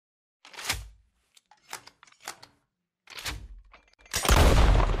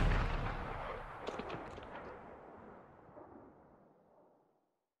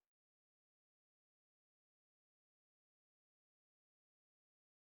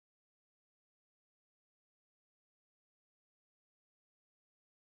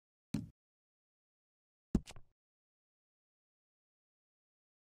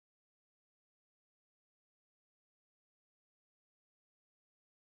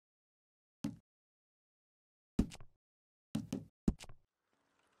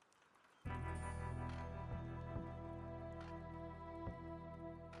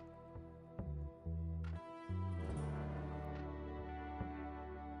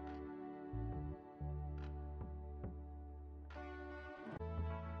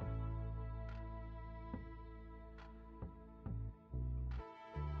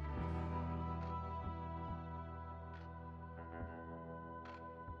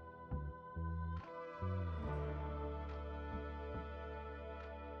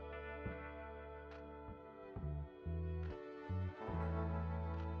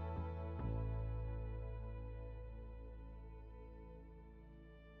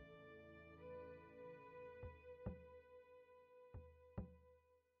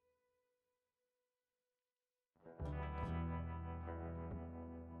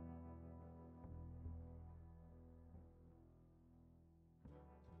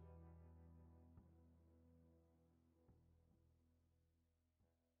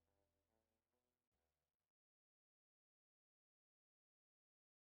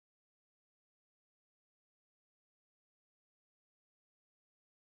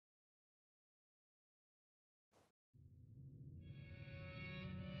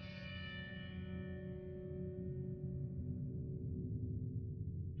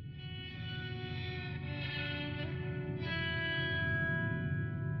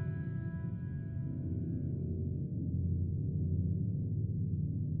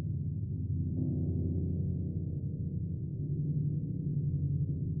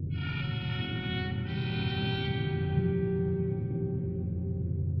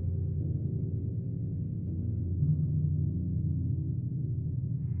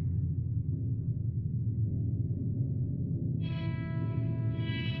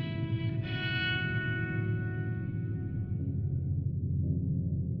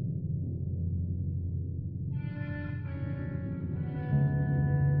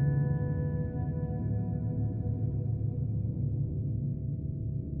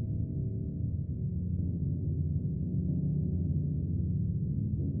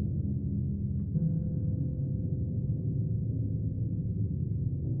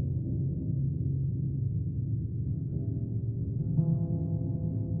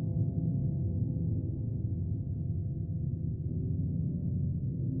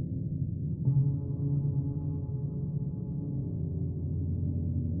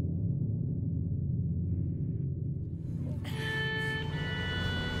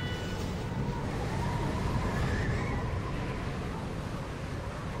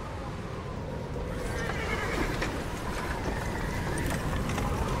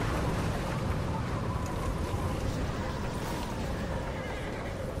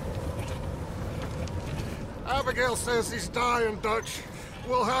Abigail says he's dying, Dutch.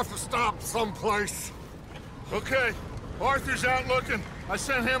 We'll have to stop someplace. Okay. Arthur's out looking. I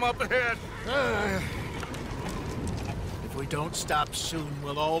sent him up ahead. If we don't stop soon,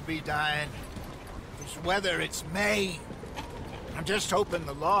 we'll all be dying. This weather, it's May. I'm just hoping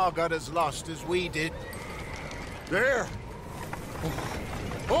the law got as lost as we did. There!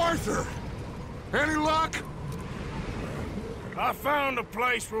 Arthur! Any luck? I found a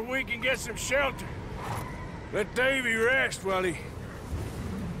place where we can get some shelter. Let Davy rest while he...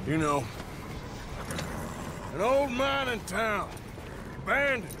 You know. An old mining town.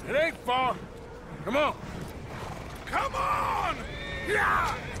 Abandoned. It ain't far. Come on. Come on!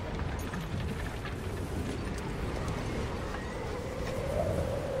 Yeah!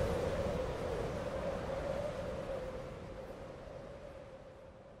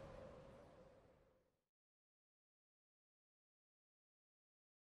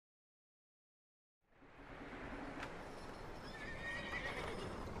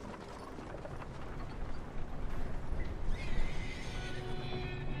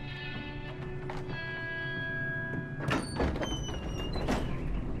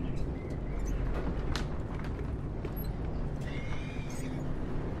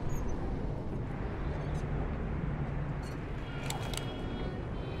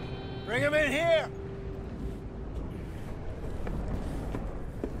 Bring him in here!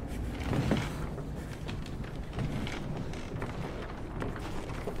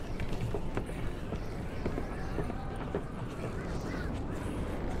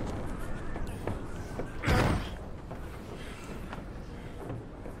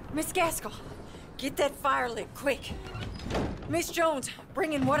 Miss Gaskell, get that fire lit, quick. Miss Jones,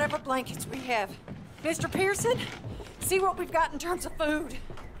 bring in whatever blankets we have. Mr. Pearson, see what we've got in terms of food.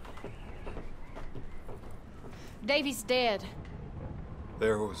 Davy's dead.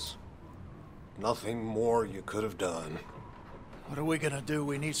 There was nothing more you could have done. What are we gonna do?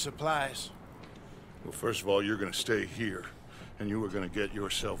 We need supplies. Well, first of all, you're gonna stay here, and you were gonna get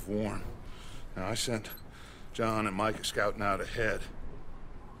yourself warm. Now, I sent John and Micah scouting out ahead.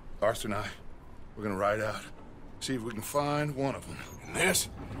 Arthur and I, we're gonna ride out, see if we can find one of them. And this,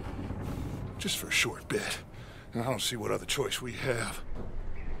 just for a short bit. And I don't see what other choice we have.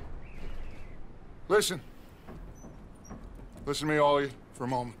 Listen. Listen to me, all of you, for a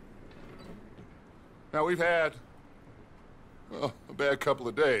moment. Now, we've had, well, a bad couple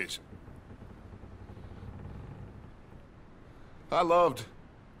of days. I loved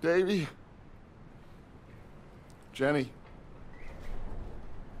Davy, Jenny,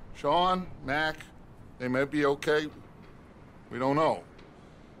 Sean, Mac. They may be okay. We don't know.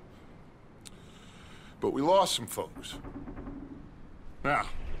 But we lost some folks. Now,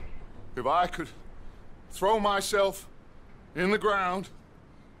 if I could throw myself in the ground,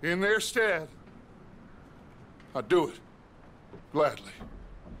 in their stead, I'd do it, gladly.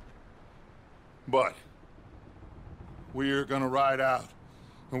 But we're gonna ride out,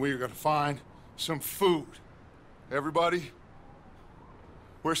 and we're gonna find some food. Everybody,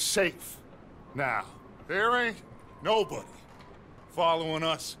 we're safe now. There ain't nobody following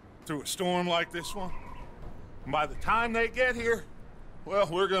us through a storm like this one. And by the time they get here, well,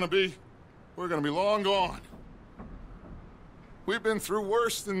 we're gonna be long gone. We've been through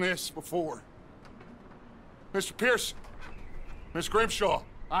worse than this before. Mr. Pearson, Miss Grimshaw,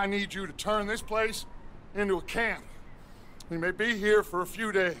 I need you to turn this place into a camp. We may be here for a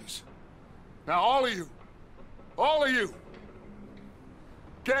few days. Now, all of you,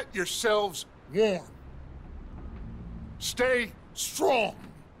 get yourselves warm. Stay strong.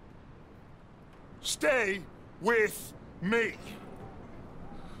 Stay with me.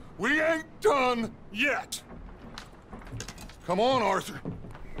 We ain't done yet. Come on, Arthur.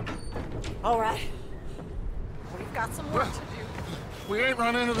 All right. We've got some work to do. We ain't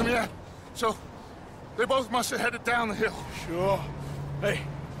run into them yet, so they both must have headed down the hill. Sure. Hey,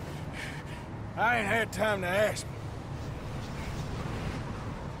 I ain't had time to ask.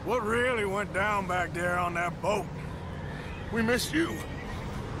 What really went down back there on that boat? We missed you.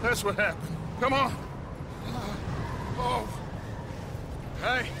 That's what happened. Come on. Oh.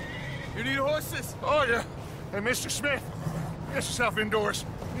 Hey, you need horses? Oh, yeah. Hey, Mr. Smith, get yourself indoors.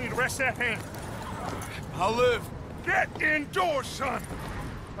 You need to rest that hand. I'll live. Get indoors, son.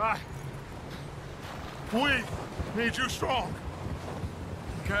 We need you strong.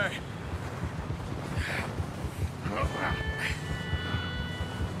 Okay.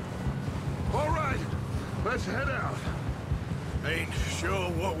 All right, let's head out. Ain't sure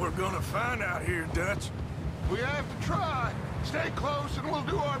what we're gonna find out here, Dutch. We have to try. Stay close and we'll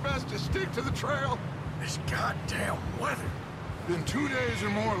do our best to stick to the trail. This goddamn weather. Been 2 days or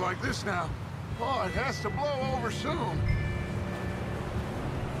more like this now. Oh, it has to blow over soon.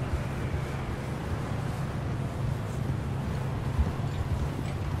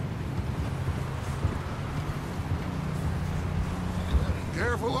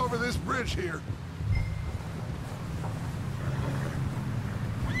 Careful over this bridge here.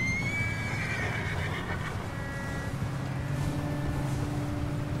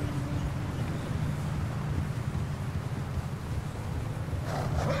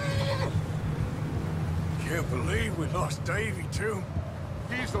 Can't believe we lost Davy, too.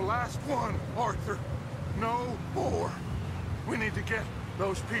 He's the last one, Arthur. No more. We need to get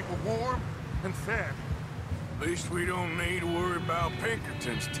those people warm and fed. At least we don't need to worry about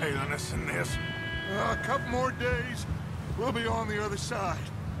Pinkertons tailing us in this. A couple more days, we'll be on the other side.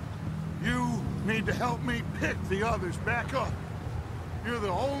 You need to help me pick the others back up. You're the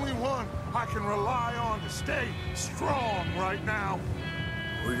only one I can rely on to stay strong right now.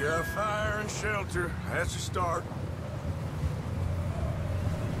 We got fire and shelter. That's a start.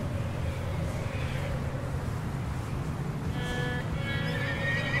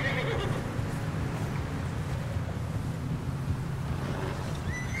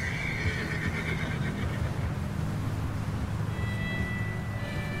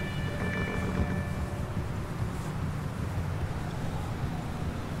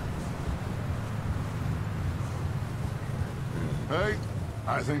 Hey,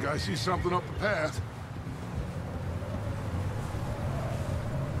 I think I see something up the path.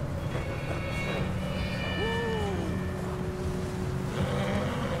 Whoa.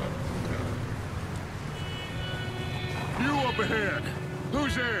 You up ahead.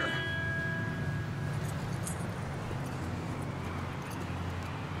 Who's there?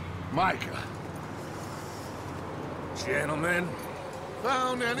 Micah. Gentlemen,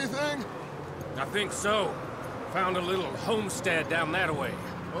 Found anything? I think so. Found a little homestead down that way.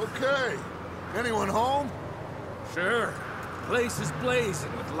 Okay. Anyone home? Sure. Place is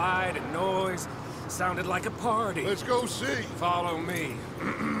blazing with light and noise. Sounded like a party. Let's go see. Follow me.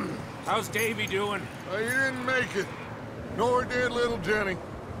 How's Davy doing? He didn't make it. Nor did little Jenny.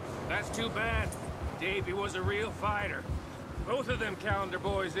 That's too bad. Davy was a real fighter. Both of them calendar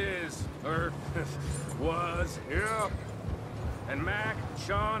boys is, or was. Yeah, And Mac,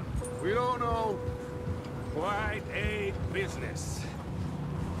 Sean, we don't know. quite a business.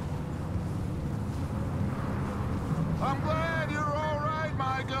 I'm glad you're all right,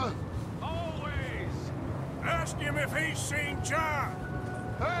 Micah. Always. ask him if he's seen John.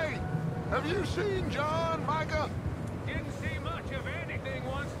 Hey, have you seen John, Micah? Didn't see much of anything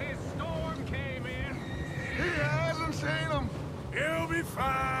once this storm came in. He hasn't seen him. He'll be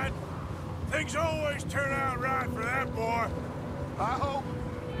fine. Things always turn out right for that boy. I hope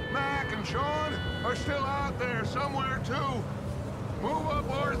Mac and Sean are still out there somewhere, too. Move up,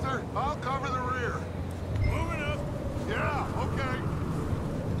 Arthur. I'll cover the rear. Moving up. Yeah, okay.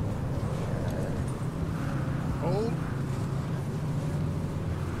 Hold.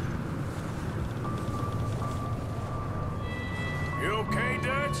 You okay,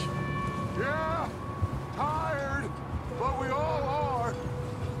 Dutch? Yeah, tired, but we all are.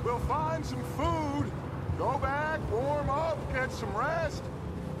 We'll find some food, go back, warm up, get some rest,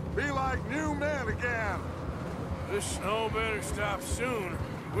 be like new men again. This snow better stop soon.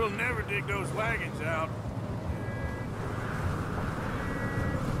 We'll never dig those wagons out.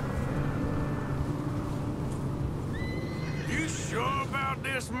 You sure about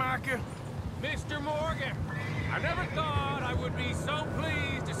this, Micah? Mr. Morgan, I never thought I would be so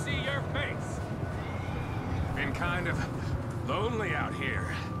pleased to see your face. Been kind of lonely out here.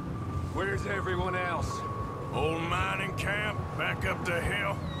 Where's everyone else? Old mining camp, back up the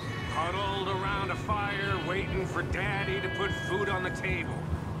hill. Huddled around a fire, waiting for Daddy to put food on the table.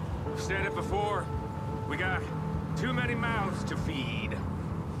 Said it before, we got too many mouths to feed.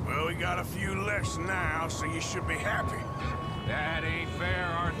 Well, we got a few less now, so you should be happy. That ain't fair,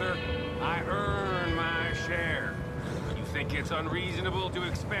 Arthur. I earn my share. You think it's unreasonable to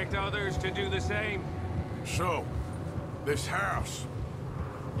expect others to do the same? So, this house.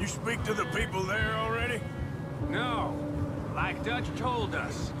 You speak to the people there already? No. Like Dutch told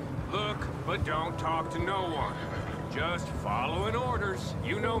us. Look, but don't talk to no one. Just following orders.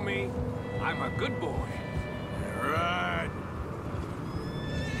 You know me. I'm a good boy. Right.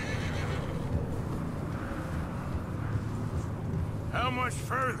 How much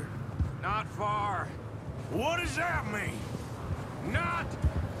further? Not far. What does that mean? Not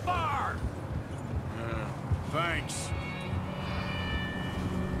far! Thanks.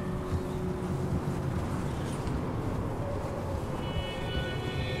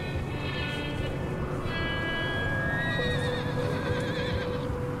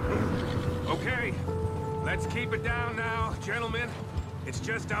 Okay. head down now, gentlemen. It's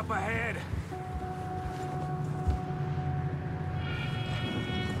just up ahead.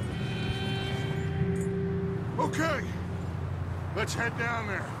 Okay, let's head down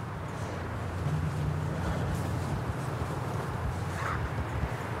there.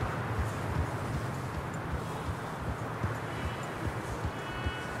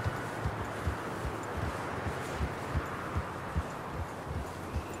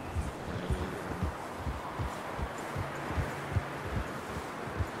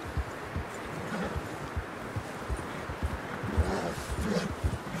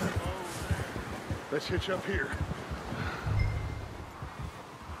 Let's hitch up here.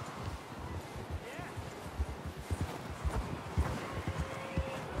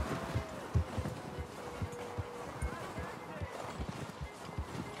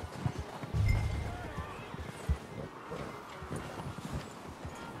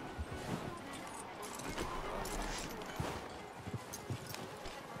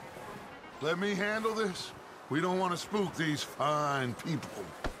 Let me handle this. We don't want to spook these fine people.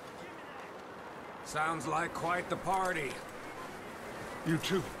 Sounds like quite the party. You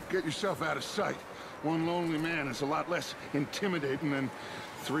two, get yourself out of sight. One lonely man is a lot less intimidating than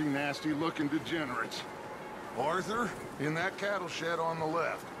 3 nasty-looking degenerates. Arthur, in that cattle shed on the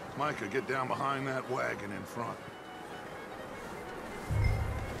left. Micah, get down behind that wagon in front.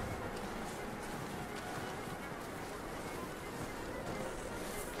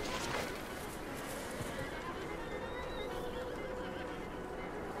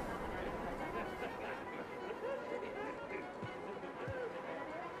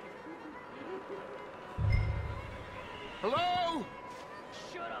 Hello?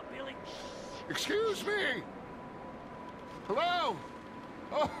 Shut up, Billy. Excuse me? Hello?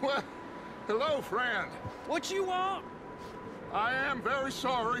 Oh, well, hello, friend. What you want? I am very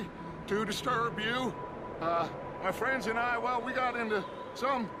sorry to disturb you. My friends and I, well, we got into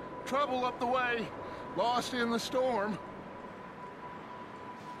some trouble up the way, lost in the storm.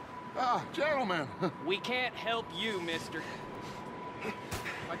 Gentlemen. We can't help you, mister.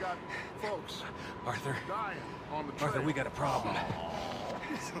 I got folks Arthur. dying on the trail. Arthur, we got a problem.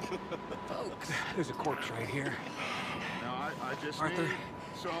 Folks, there's a corpse right here. Now, I just Arthur, need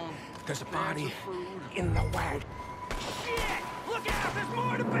some there's a cans body of food. in the wagon. Shit! Look out! There's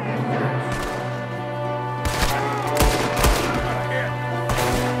more to bed!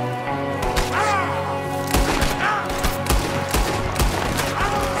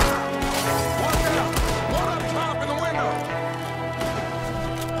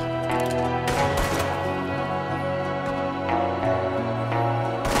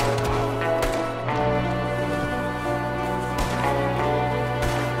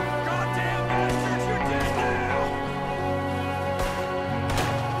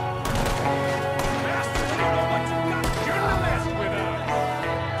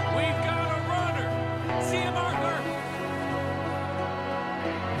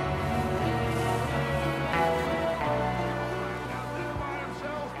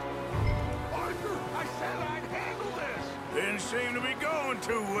 Seem to be going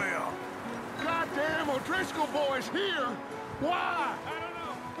too well. Goddamn O'Driscoll boys here! Why? I don't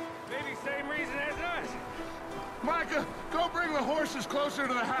know. Maybe same reason as us. Micah, go bring the horses closer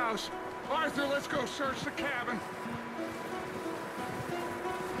to the house. Arthur, let's go search the cabin.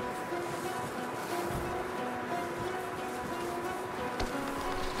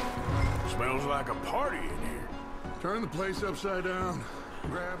 Smells like a party in here. Turn the place upside down.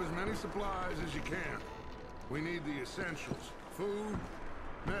 Grab as many supplies as you can. We need the essentials. Food,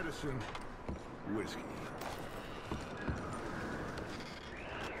 medicine, whiskey.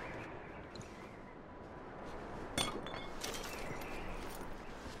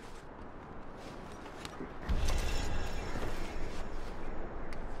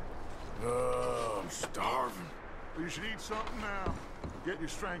 I'm starving. You should eat something now. Get your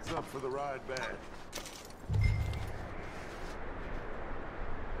strength up for the ride back.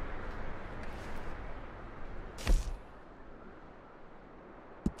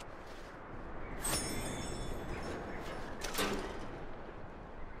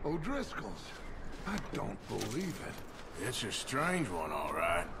 O'Driscoll's. I don't believe it. It's a strange one, all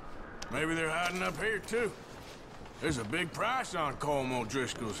right. Maybe they're hiding up here, too. There's a big price on Colm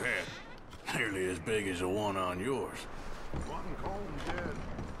O'Driscoll's head. Nearly as big as the one on yours. Wanting Colm dead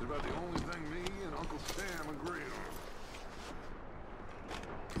is about the only thing me and Uncle Sam agree on.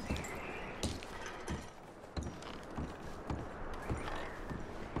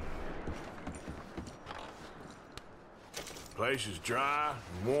 Place is dry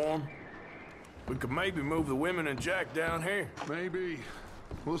and warm. We could maybe move the women and Jack down here. Maybe.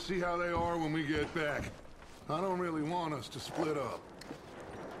 We'll see how they are when we get back. I don't really want us to split up.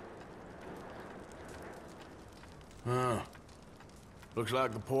 Huh. Looks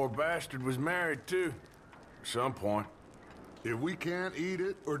like the poor bastard was married, too. At some point. If we can't eat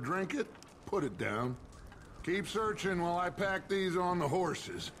it or drink it, put it down. Keep searching while I pack these on the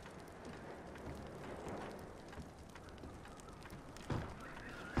horses.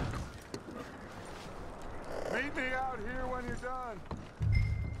 Meet me out here when you're done.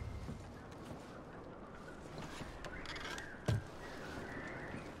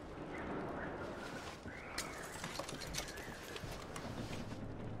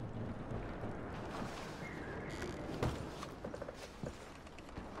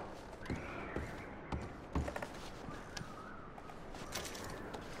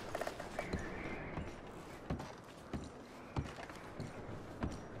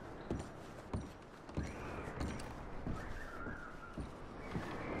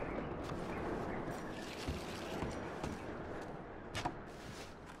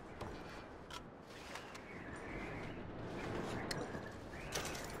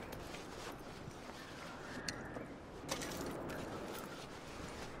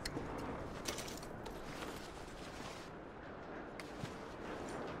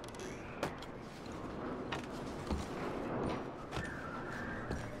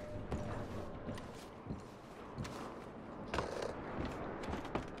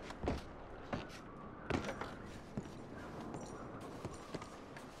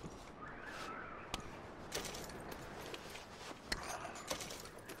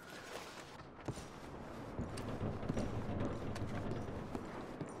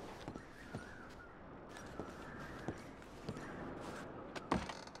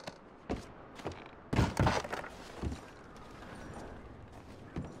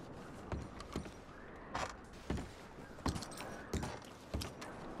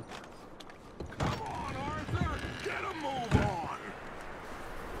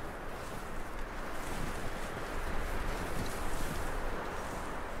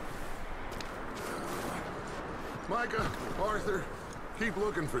 Micah, Arthur, keep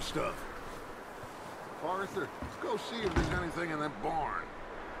looking for stuff. Arthur, go see if there's anything in that barn.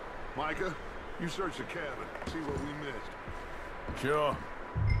 Micah, you search the cabin, see what we missed. Sure.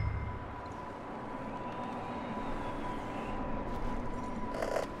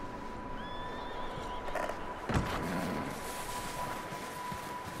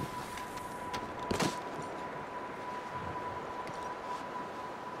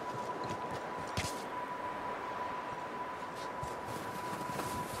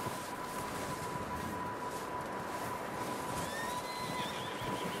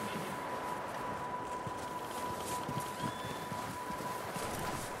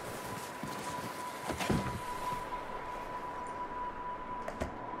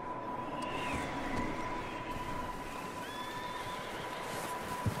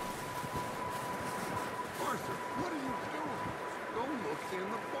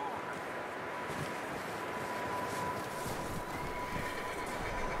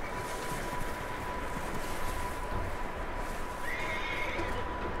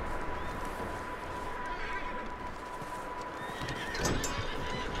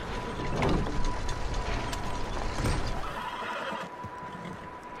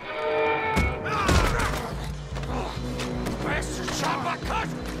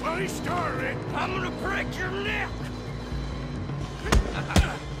 I'm gonna break your neck!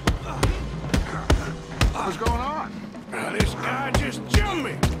 What's going on? This guy just jumped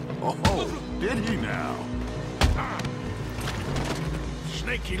me! Oh, did he now?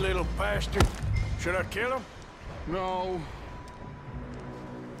 Sneaky little bastard. Should I kill him? No.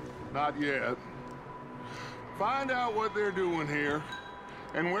 Not yet. Find out what they're doing here,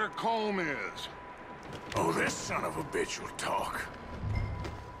 and where Colm is. Oh, this son of a bitch will talk.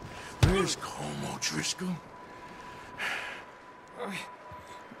 Where's Colm O'Driscoll?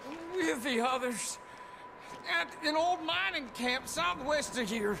 With the others. At an old mining camp southwest of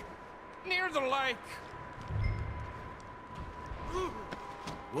here. Near the lake.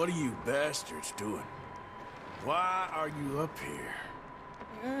 What are you bastards doing? Why are you up here?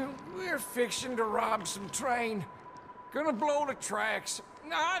 We're fixing to rob some train. Gonna blow the tracks.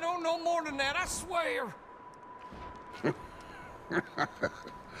 I don't know more than that, I swear.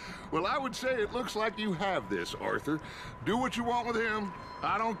 Well, I would say it looks like you have this, Arthur. Do what you want with him.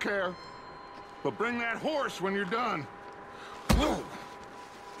 I don't care. But bring that horse when you're done. Whoa.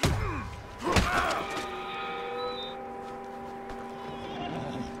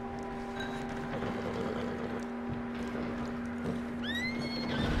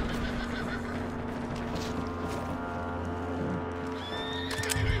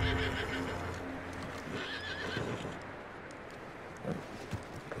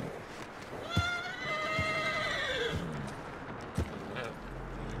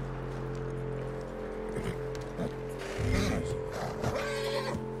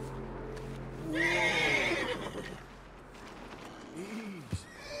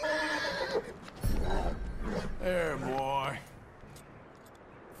 There, boy.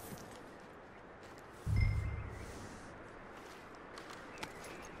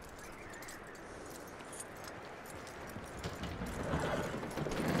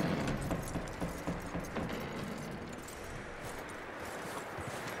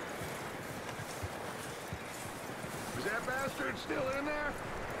 Is that bastard still in there?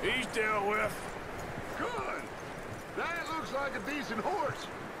 He's dealt with. Good. That looks like a decent horse.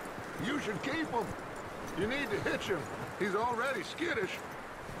 You should keep him. You need to hitch him. He's already skittish.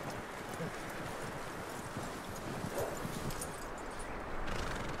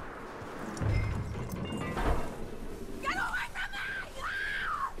 Get away from me!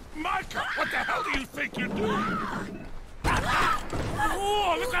 Micah, what the hell do you think you're doing?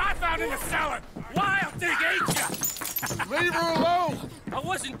 Oh, look what I found in the cellar! Wild thing, ain't ya? Leave her alone! I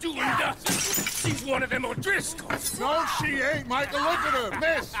wasn't doing nothing. She's one of them O'Driscolls. No, she ain't, Micah. Look at her.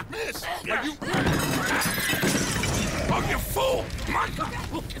 Miss, miss. Are you... Oh, you fool! Micah!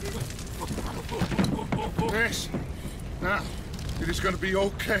 Miss, now, it is gonna be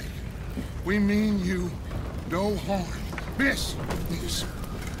okay. We mean you no harm. Miss, miss.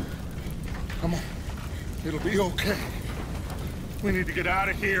 Come on. It'll be okay. We need to get out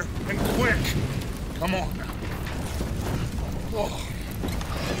of here, and quick. Come on now. Oh.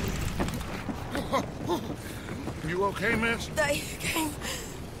 You okay, miss? They came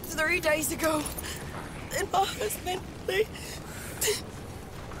 3 days ago. And my husband, they...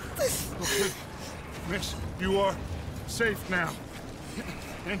 Okay. Miss, you are safe now.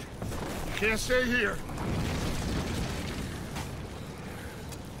 And you can't stay here.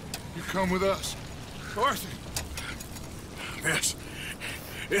 You come with us. Arthur. Miss,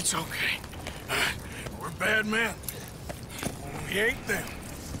 it's okay. We're bad men. We ain't them.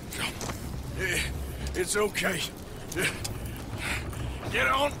 It's okay. Get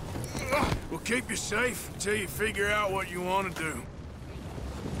on. We'll keep you safe until you figure out what you want to do.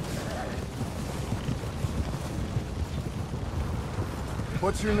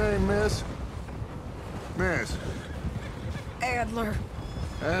 What's your name, miss? Miss. Adler.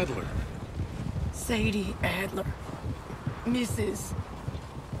 Adler. Sadie Adler. Mrs.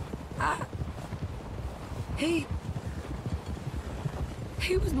 He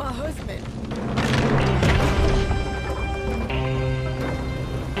was my husband.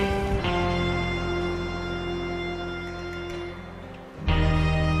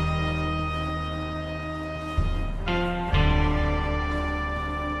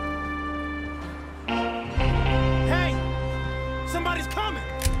 Hey! Somebody's coming!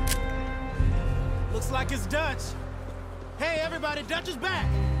 Looks like it's Dutch. Hey, everybody, Dutch is back!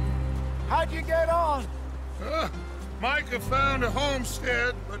 How'd you get on? Micah found a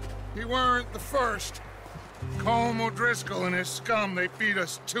homestead, but he weren't the first. Colm O'Driscoll and his scum, they beat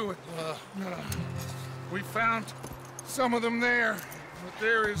us to it. We found some of them there, but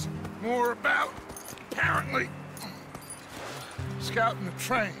there is more about, apparently. Scouting the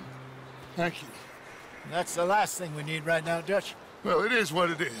train. Thank you. That's the last thing we need right now, Dutch. Well, it is what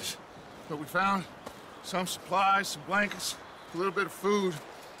it is. But we found some supplies, some blankets, a little bit of food,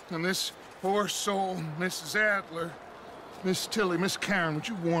 and this poor soul, Mrs. Adler. Miss Tilly, Miss Karen, would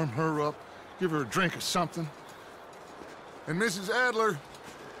you warm her up? Give her a drink or something? And Mrs. Adler,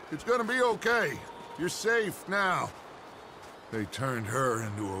 it's gonna be okay. You're safe now. They turned her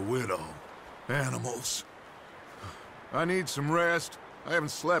into a widow. Animals. I need some rest. I haven't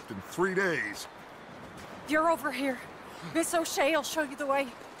slept in 3 days. You're over here. Miss O'Shea will show you the way.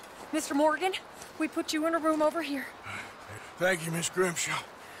 Mr. Morgan, we put you in a room over here. Thank you, Miss Grimshaw.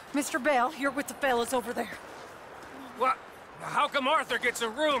 Mr. Bell, you're with the fellas over there. What? How come Arthur gets a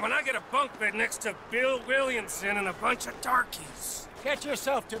room and I get a bunk bed next to Bill Williamson and a bunch of darkies? Get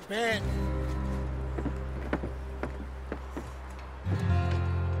yourself to bed.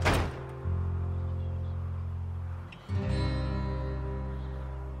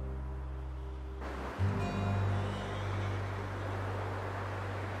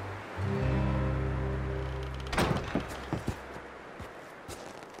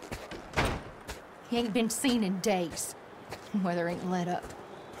 He ain't been seen in days. Weather ain't let up.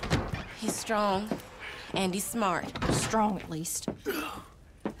 He's strong, and he's smart. Strong, at least.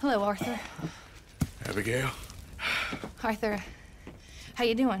 Hello, Arthur. Abigail? Arthur, how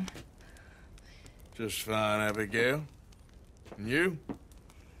you doing? Just fine, Abigail. And you?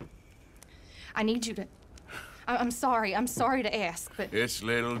 I need you to... I'm sorry to ask, but... It's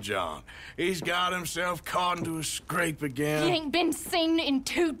little John. He's got himself caught into a scrape again. He ain't been seen in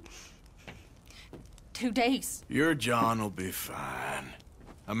 2 days. Your John will be fine.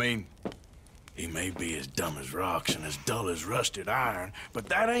 I mean, He may be as dumb as rocks and as dull as rusted iron, but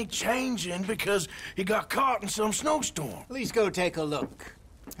that ain't changing because he got caught in some snowstorm. Please go take a look.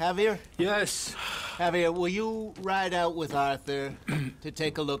 Javier? Yes. Javier, will you ride out with Arthur to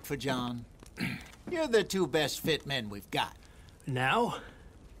take a look for John? You're the two best fit men we've got. Now?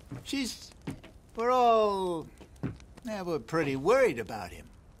 We're pretty worried about him.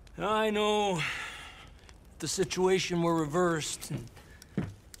 I know. If the situation were reversed, and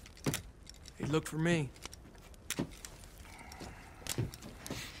he'd look for me.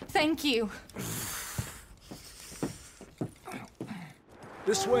 Thank you.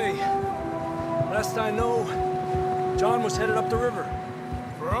 This way. Last I know, John was headed up the river.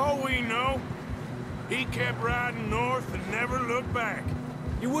 For all we know, he kept riding north and never looked back.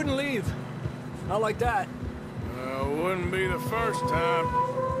 You wouldn't leave. Not like that. Wouldn't be the first time.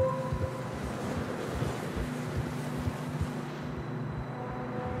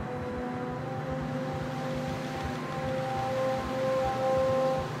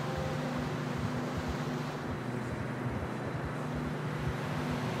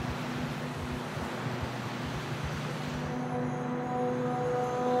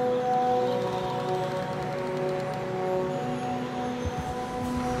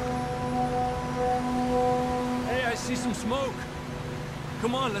 See some smoke.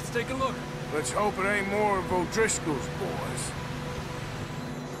 Come on, let's take a look. Let's hope it ain't more of O'Driscoll's boys.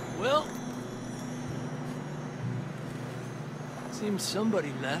 Well, seems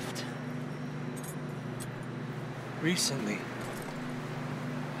somebody left. Recently.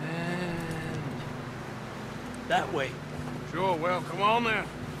 And that way. Sure, well, come on then.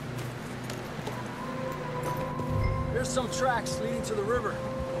 There's some tracks leading to the river.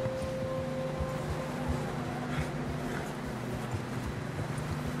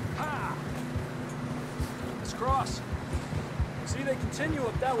 Cross. See, they continue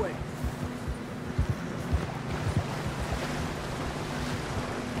up that way.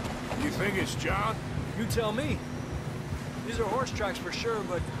 You think it's John? You tell me. These are horse tracks for sure,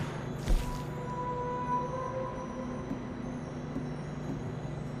 but...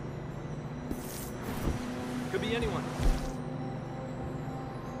 could be anyone.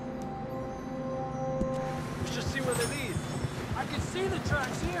 Let's just see where they lead. I can see the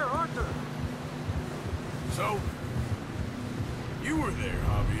tracks here, Arthur. So, you were there,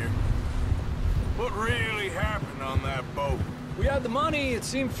 Javier. What really happened on that boat? We had the money, it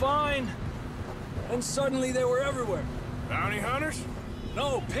seemed fine. And suddenly they were everywhere. Bounty hunters?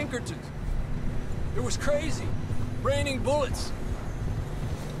 No, Pinkertons. It was crazy. Raining bullets.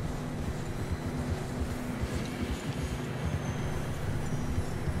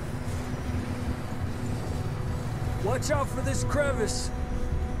 Watch out for this crevice.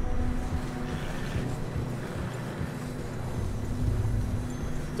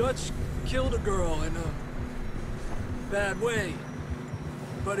 Dutch killed a girl in a bad way.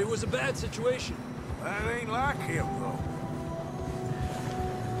 But it was a bad situation. That ain't like him, though.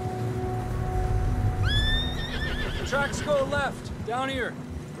 Tracks go left, down here.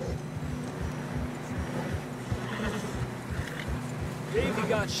 Davey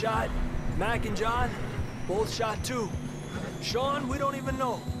got shot. Mac and John, both shot too. Sean, we don't even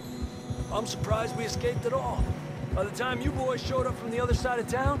know. I'm surprised we escaped at all. By the time you boys showed up from the other side of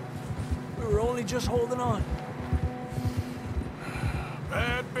town, we were only just holding on.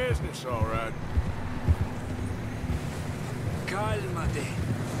 Bad business, all right. Cálmate.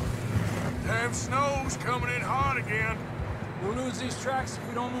 Damn snow's coming in hot again. We'll lose these tracks if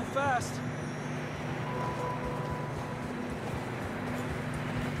we don't move fast.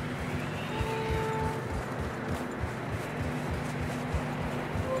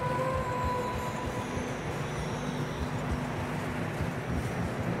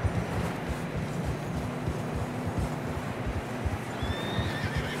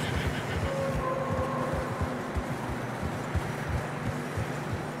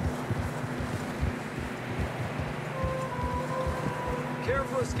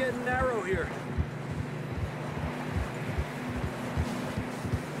 Careful, it's getting narrow here.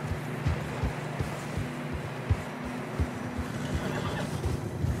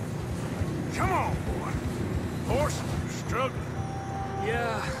 Come on, boy. Horses are struggling.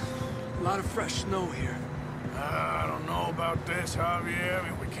 Yeah, a lot of fresh snow here. I don't know about this, Javier. I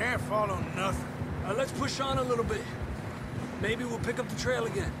mean, we can't follow nothing. Let's push on a little bit. Maybe we'll pick up the trail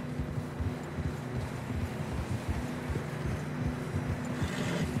again.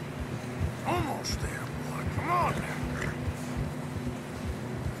 Almost there, boy. Come on now.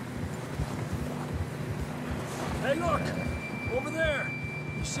 Hey, look! Over there!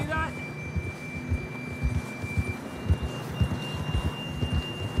 You see that?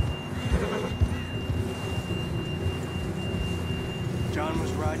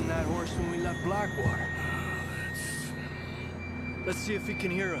 riding that horse when we left Blackwater. Let's see if he can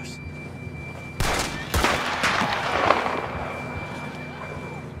hear us.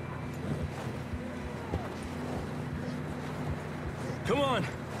 Come on!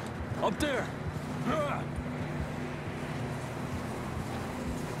 Up there!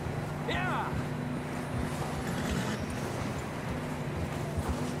 Yeah!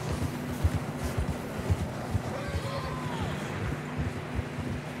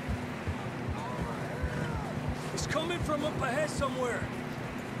 He's coming from up ahead somewhere.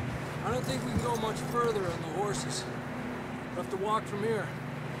 I don't think we can go much further on the horses. We'll have to walk from here.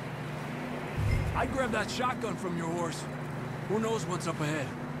 I'd grab that shotgun from your horse. Who knows what's up ahead?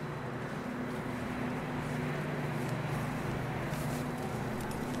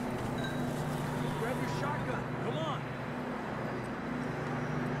 Grab your shotgun. Come on.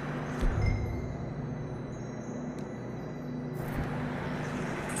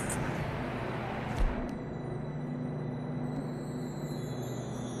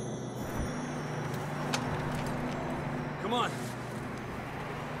 Come on.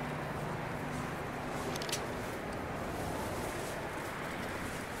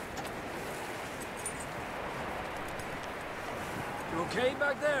 You okay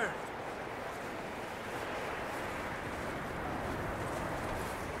back there?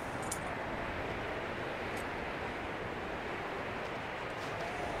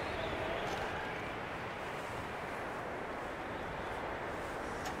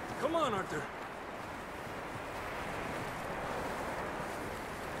 Come on, Arthur.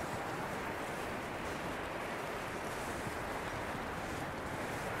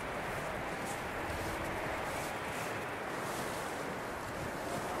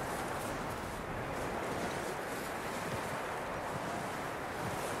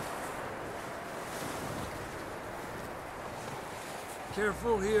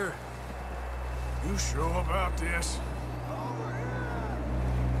 Careful here. You sure about this?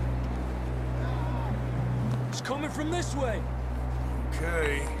 It's coming from this way.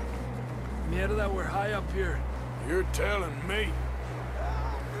 Okay. Mierda, that we're high up here. You're telling me.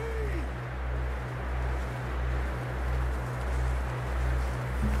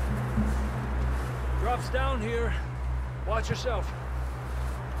 Drops down here. Watch yourself.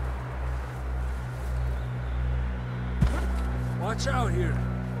 Watch out here.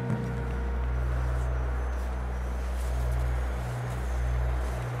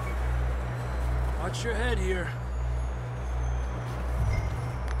 Watch your head here.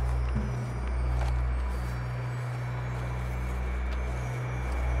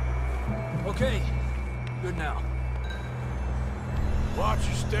 Okay, good now. Watch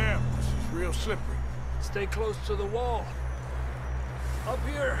your step. This is real slippery. Stay close to the wall. Up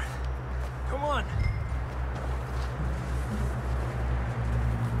here. Come on.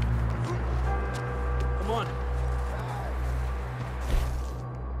 Come on.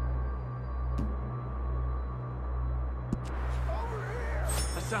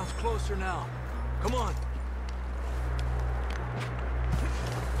 That sounds closer now. Come on.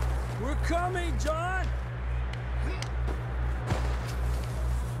 We're coming, John!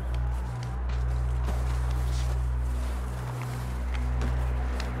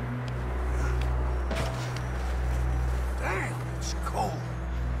 Damn, it's cold.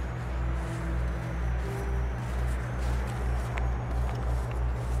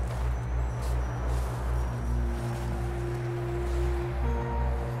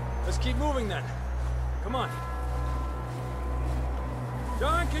 Let's keep moving then. Come on.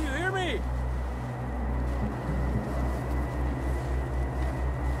 John, can you hear me?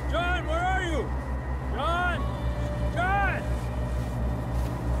 John, where are you? John! John!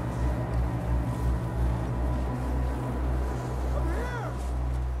 Over here!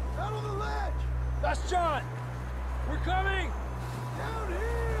 Out on the ledge! That's John! We're coming! Down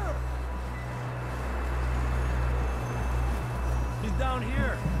here! He's down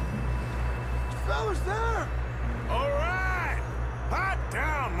here. Fellas there! All right! Hot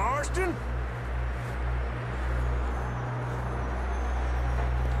down, Marston!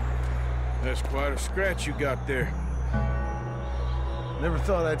 That's quite a scratch you got there. Never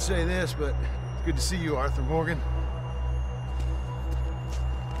thought I'd say this, but it's good to see you, Arthur Morgan.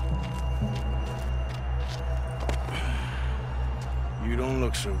 You don't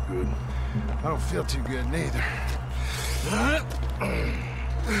look so good. I don't feel too good, neither.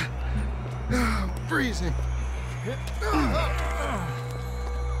 Freezing.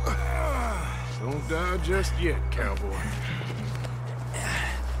 Don't die just yet, cowboy.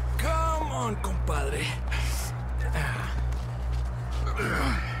 Come on, compadre.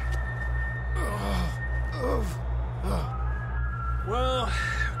 Well,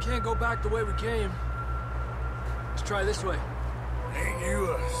 can't go back the way we came. Let's try this way. Ain't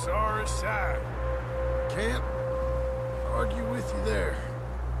you a sorry sight? Can't argue with you there.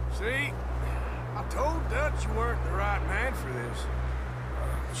 See? I told Dutch you weren't the right man for this.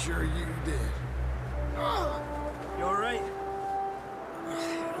 I'm sure you did. You all right?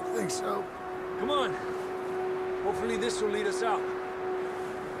 I think so. Come on. Hopefully this will lead us out.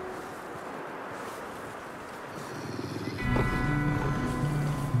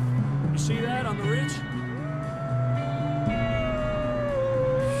 You see that on the ridge?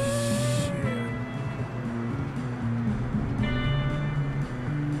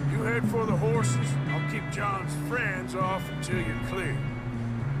 You head for the horses. I'll keep John's friends off until you're clear.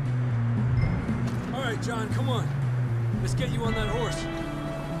 All right, John, come on. Let's get you on that horse.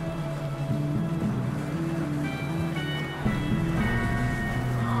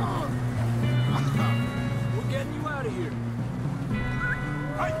 We're getting you out of here.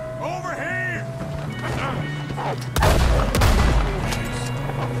 Hey, over here!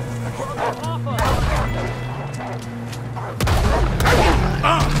 Off us.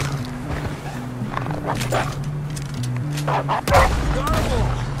 Got 'em all.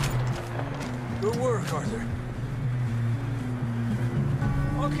 Good work, Arthur.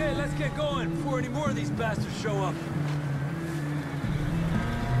 Okay, let's get going before any more of these bastards show up.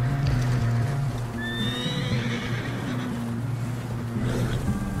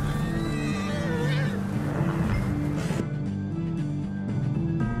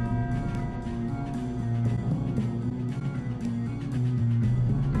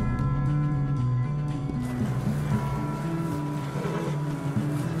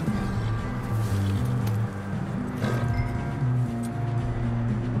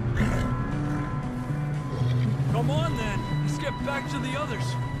 Come on, then. Let's get back to the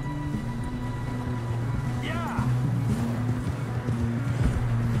others. Yeah!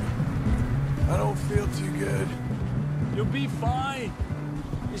 I don't feel too good. You'll be fine.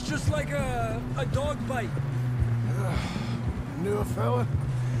 It's just like a dog bite. Knew a fella,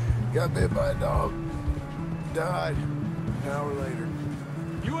 got bit by a dog, died an hour later.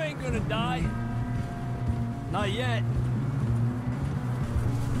 You ain't gonna die. Not yet.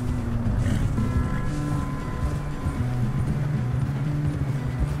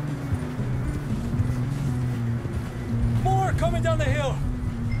 More coming down the hill.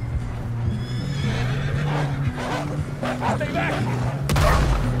 Stay back.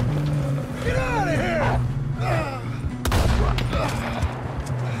 Get out of here!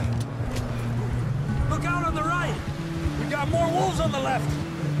 Look out on the right. We got more wolves on the left.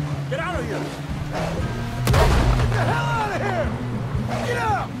 Get out of here. Get the hell out of here! Get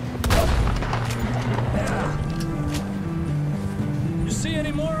out! Yeah. You see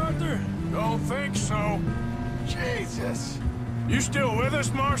any more, Arthur? Don't think so. Jesus! You still with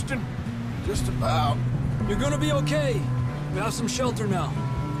us, Marston? Just about. You're gonna be okay. We have some shelter now.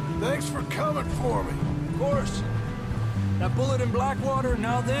 Thanks for coming for me. Of course. That bullet in Blackwater,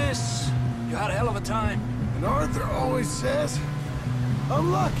 now this. You had a hell of a time. And Arthur always says,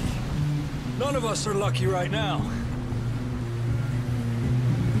 I'm lucky. None of us are lucky right now.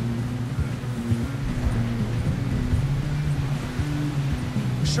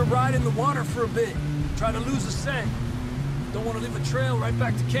 We should ride in the water for a bit. Try to lose the scent. Don't want to leave a trail right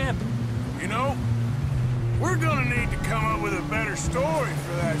back to camp. You know, we're gonna need to come up with a better story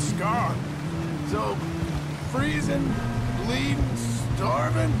for that scar. So, freezing, bleeding,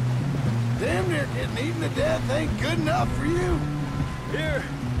 starving, damn near getting eaten to death ain't good enough for you. Here,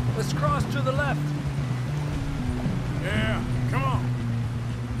 let's cross to the left. Yeah, come on.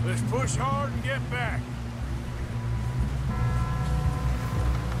 Let's push hard and get back.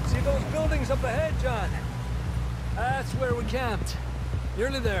 See those buildings up ahead, John? That's where we camped.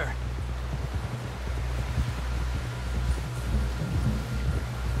 Nearly there.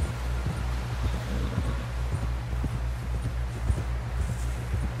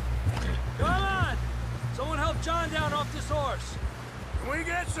 Come on! Someone help John down off this horse. Can we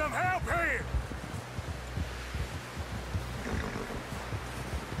get some help here?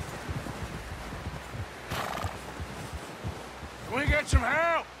 Can we get some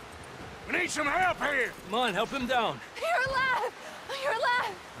help? We need some help here. Come on, help him down. You're alive! You're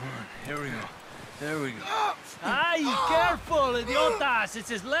alive! Here we go. There we go. Ay, careful, idiotas! It's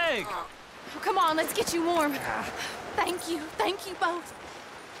his leg. Oh, come on, let's get you warm. Thank you both.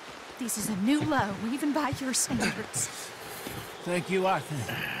 This is a new low, even by your standards. Thank you, Arthur.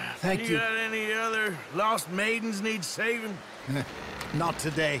 Thank you. Got any other lost maidens need saving? Not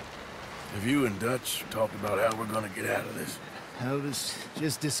today. Have you and Dutch talked about how we're gonna get out of this? I was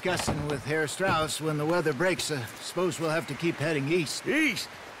just discussing with Herr Strauss when the weather breaks. Suppose we'll have to keep heading east. East?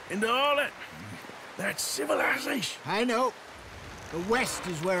 into all that civilization. I know. The West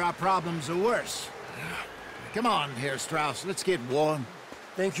is where our problems are worse. Come on, Herr Strauss, let's get warm.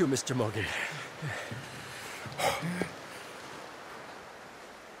 Thank you, Mr. Morgan.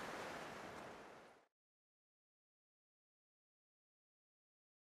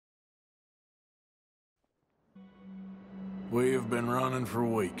 We have been running for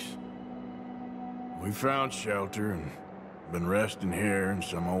weeks. We found shelter and been resting here in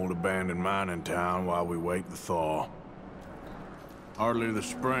some old abandoned mining town while we wait the thaw. Hardly the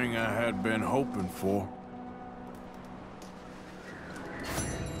spring I had been hoping for.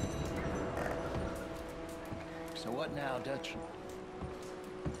 So what now, Dutch?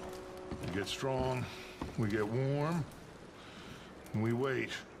 We get strong, we get warm, and we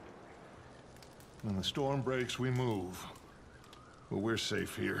wait. When the storm breaks, we move. But we're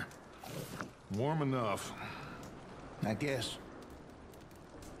safe here. Warm enough. I guess.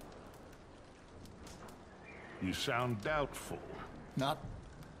 You sound doubtful. Not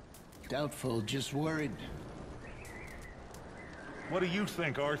doubtful, just worried. What do you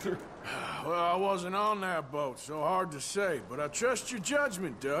think, Arthur? Well, I wasn't on that boat, so hard to say, but I trust your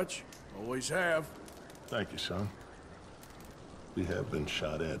judgment, Dutch. Always have. Thank you, son. We have been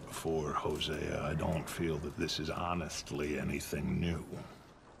shot at before, Hosea. I don't feel that this is honestly anything new.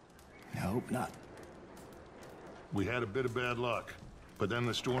 I hope not. We had a bit of bad luck, but then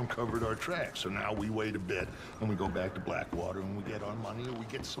the storm covered our tracks, so now we wait a bit, and we go back to Blackwater, and we get our money, or we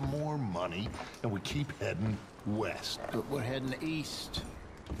get some more money, and we keep heading west. But we're heading east.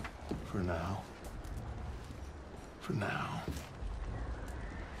 For now. For now.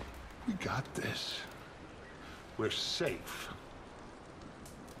 We got this. We're safe.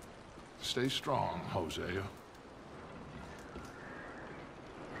 Stay strong, Hosea.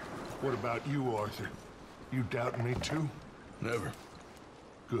 What about you, Arthur? You doubting me too? Never.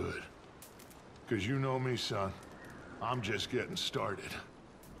 Good. Because you know me, son. I'm just getting started.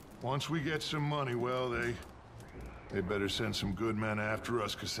 Once we get some money, well, they better send some good men after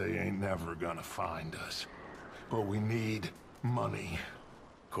us, because they ain't never gonna find us. But we need money.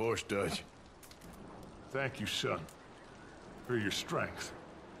 Of course, Dutch. Thank you, son, for your strength.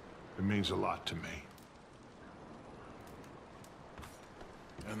 It means a lot to me.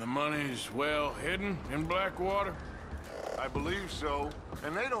 And the money's well hidden in Blackwater? I believe so,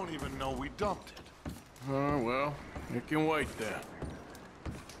 and they don't even know we dumped it. Oh, well, it can wait then.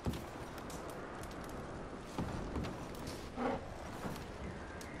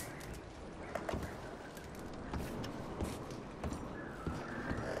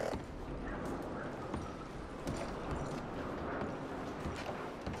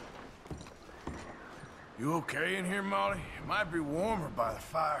 You okay in here, Molly? It might be warmer by the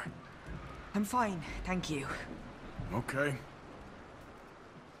fire. I'm fine, thank you. Okay.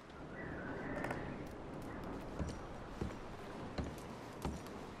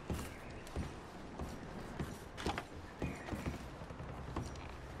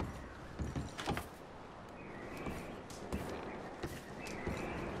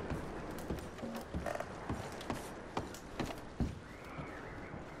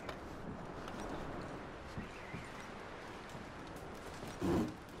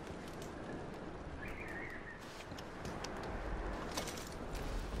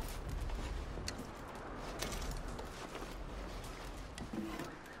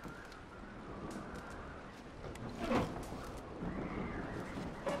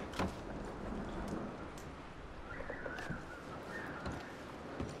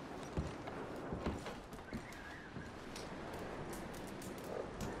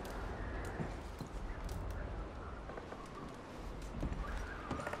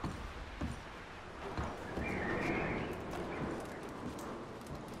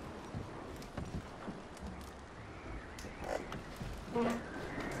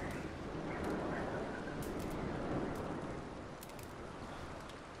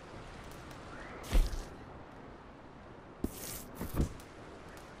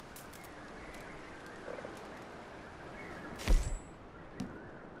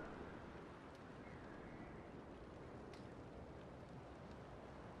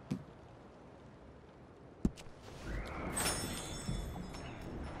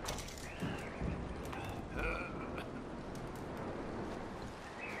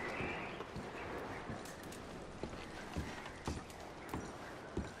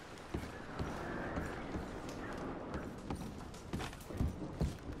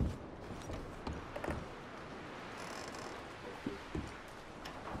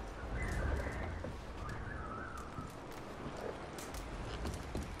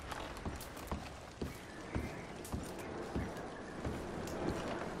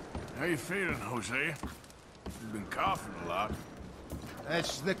 How you feeling, Jose? You've been coughing a lot.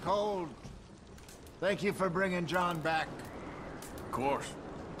 That's the cold. Thank you for bringing John back. Of course.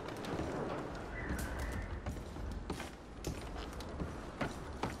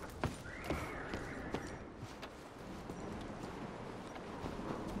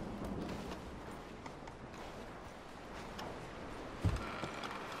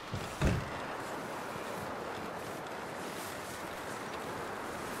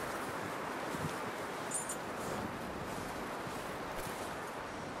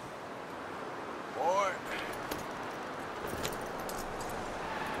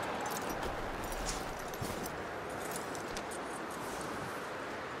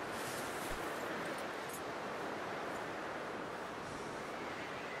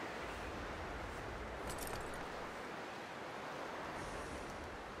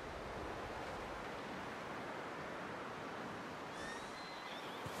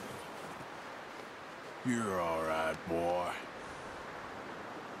 You're all right, boy.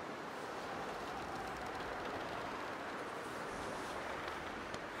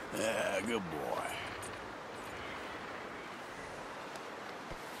 Yeah, good boy.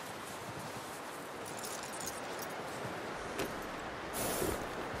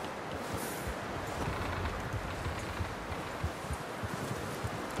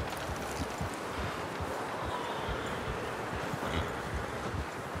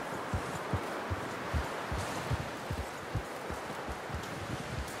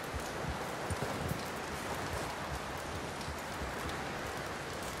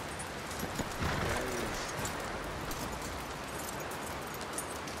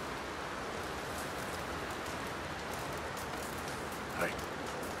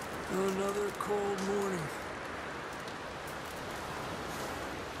 Another cold morning.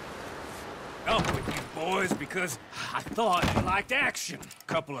 Up with you boys because I thought you liked action.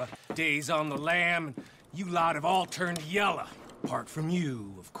 Couple of days on the lam, and you lot have all turned yellow. Apart from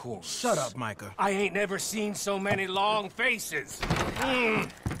you, of course. Shut up, Micah. I ain't never seen so many long faces. I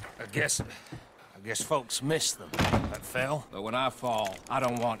guess folks miss them. That fell. But when I fall, I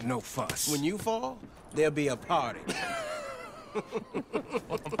don't want no fuss. When you fall, there'll be a party.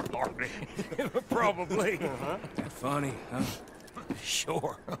 Party? Probably. That funny, huh?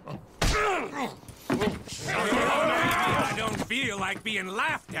 Sure. I don't feel like being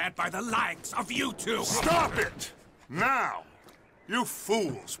laughed at by the likes of you two. Stop it! Now! You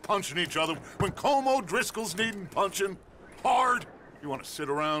fools punching each other when Colm O'Driscoll's needing punching. Hard! You want to sit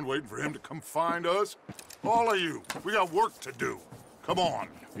around waiting for him to come find us? All of you, we got work to do. Come on.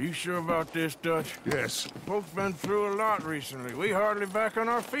 Are you sure about this, Dutch? Yes. Folks been through a lot recently. We hardly back on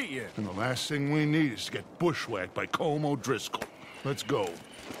our feet yet. And the last thing we need is to get bushwhacked by Colm O'Driscoll. Let's go.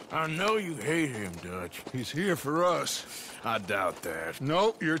 I know you hate him, Dutch. He's here for us. I doubt that.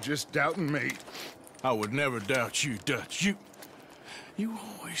 No, you're just doubting me. I would never doubt you, Dutch. You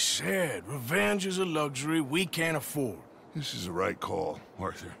always said revenge is a luxury we can't afford. This is the right call,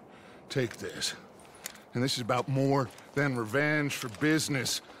 Arthur. Take this. And this is about more than revenge for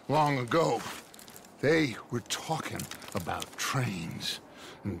business long ago. They were talking about trains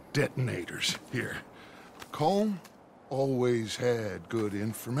and detonators here. Colm always had good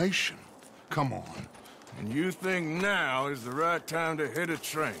information. Come on. And you think now is the right time to hit a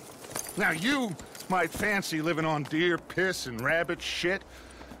train? Now you might fancy living on deer piss and rabbit shit.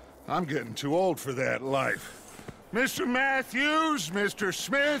 I'm getting too old for that life. Mr. Matthews, Mr.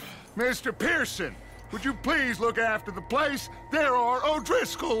 Smith, Mr. Pearson, would you please look after the place? There are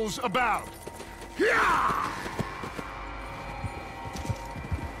O'Driscolls about. Yeah!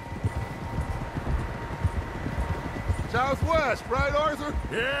 Southwest, right, Arthur?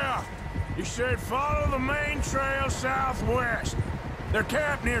 Yeah. You said follow the main trail southwest. They're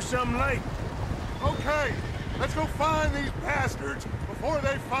camped near some lake. Okay, let's go find these bastards before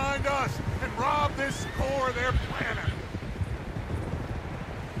they find us and rob this core they're planning.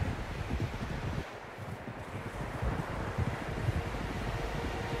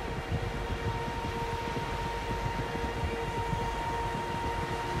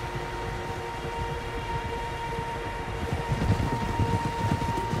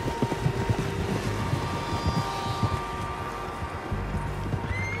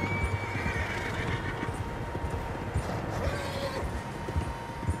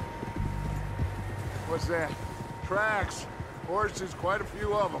 What's that? Tracks. Horses, quite a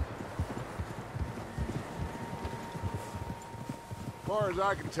few of them. As far as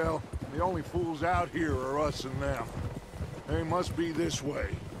I can tell, the only fools out here are us and them. They must be this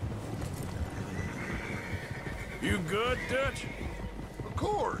way. You good, Dutch? Of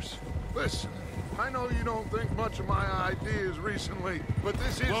course. Listen, I know you don't think much of my ideas recently, but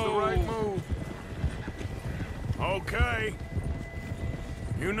this is the right move. Okay.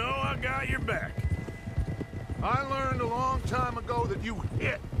 You know I got your back. I learned a long time ago that you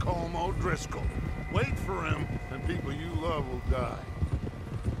hit Colm O'Driscoll. Wait for him, and people you love will die.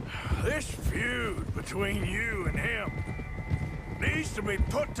 This feud between you and him needs to be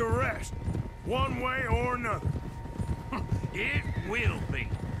put to rest, one way or another. It will be.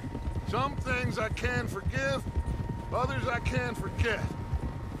 Some things I can forgive, others I can't forget.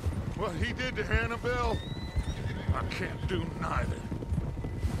 What he did to Annabelle, I can't do neither.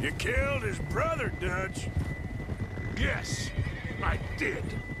 You killed his brother, Dutch. Yes, I did.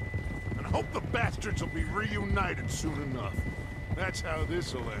 And I hope the bastards will be reunited soon enough. That's how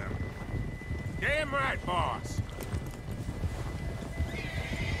this'll end. Damn right, boss.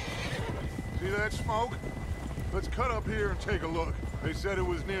 See that smoke? Let's cut up here and take a look. They said it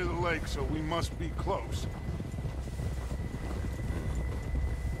was near the lake, so we must be close.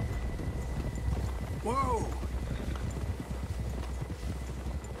 Whoa!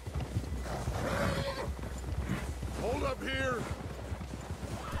 Hold up here!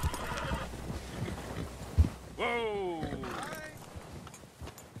 Whoa!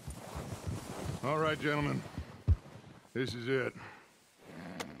 All right, gentlemen. This is it.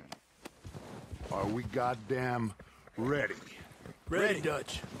 Are we goddamn ready? Ready,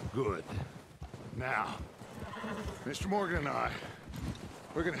 Dutch. Good. Now, Mr. Morgan and I,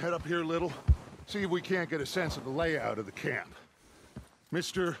 we're gonna head up here a little, see if we can't get a sense of the layout of the camp.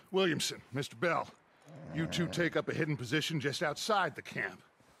 Mr. Williamson, Mr. Bell, you two take up a hidden position just outside the camp.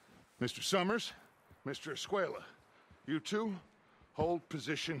 Mr. Summers, Mr. Escuela, you two hold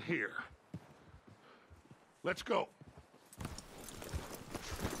position here. Let's go.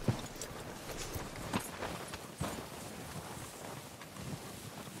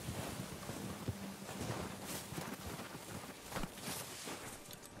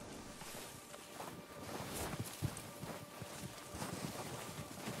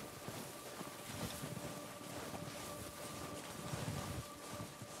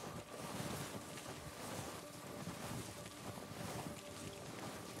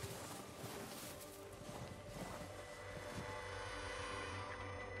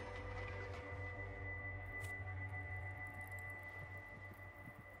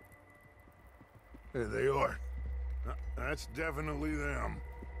 There they are. That's definitely them.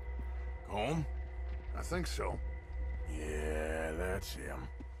 Home? I think so. Yeah, that's him.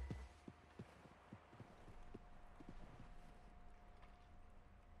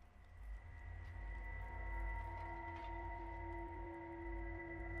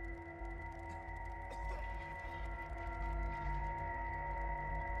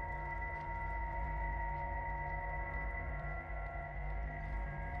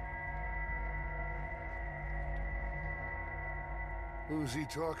 Who's he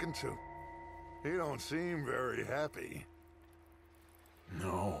talking to? He don't seem very happy.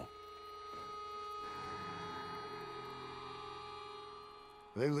 No.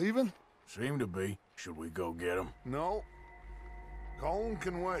 They leaving? Seem to be. Should we go get them? No. Colm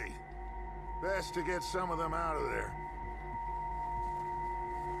can wait. Best to get some of them out of there.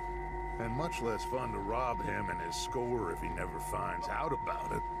 And much less fun to rob him and his score if he never finds out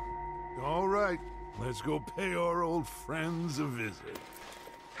about it. All right, let's go pay our old friends a visit.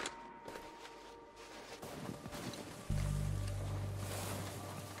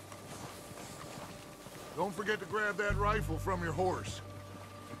 Don't forget to grab that rifle from your horse.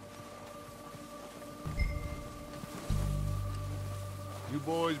 You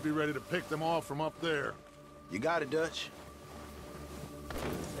boys be ready to pick them off from up there. You got it, Dutch.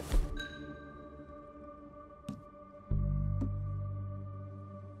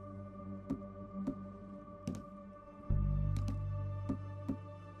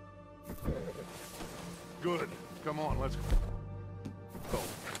 Good. Come on, let's go.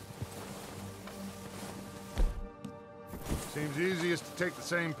 Seems easiest to take the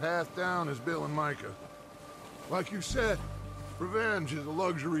same path down as Bill and Micah. Like you said, revenge is a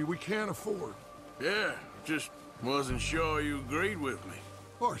luxury we can't afford. Yeah, just wasn't sure you agreed with me.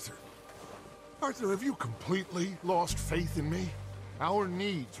 Arthur. Arthur, have you completely lost faith in me? Our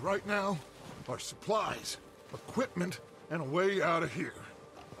needs right now are supplies, equipment, and a way out of here.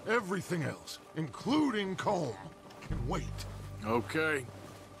 Everything else, including Colm, can wait. Okay.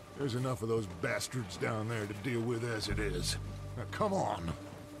 There's enough of those bastards down there to deal with as it is. Now, come on.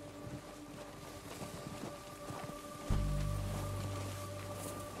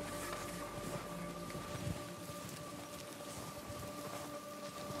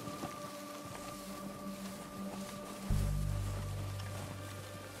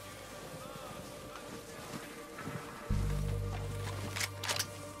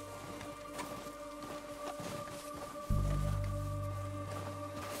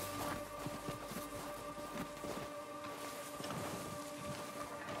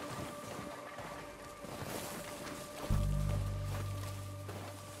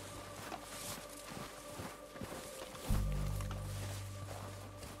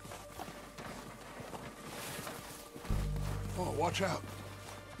 watch out.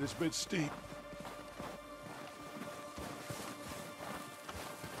 This bit's steep.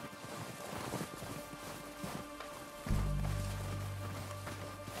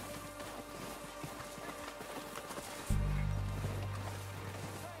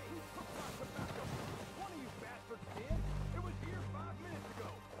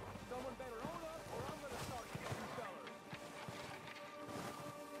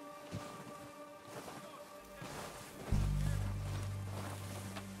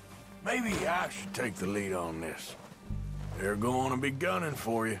 Maybe I should take the lead on this. They're going to be gunning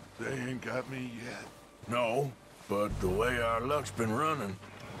for you. They ain't got me yet. No, but the way our luck's been running...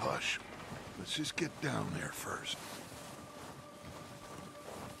 Hush. Let's just get down there first.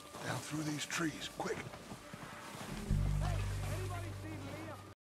 Down through these trees, quick.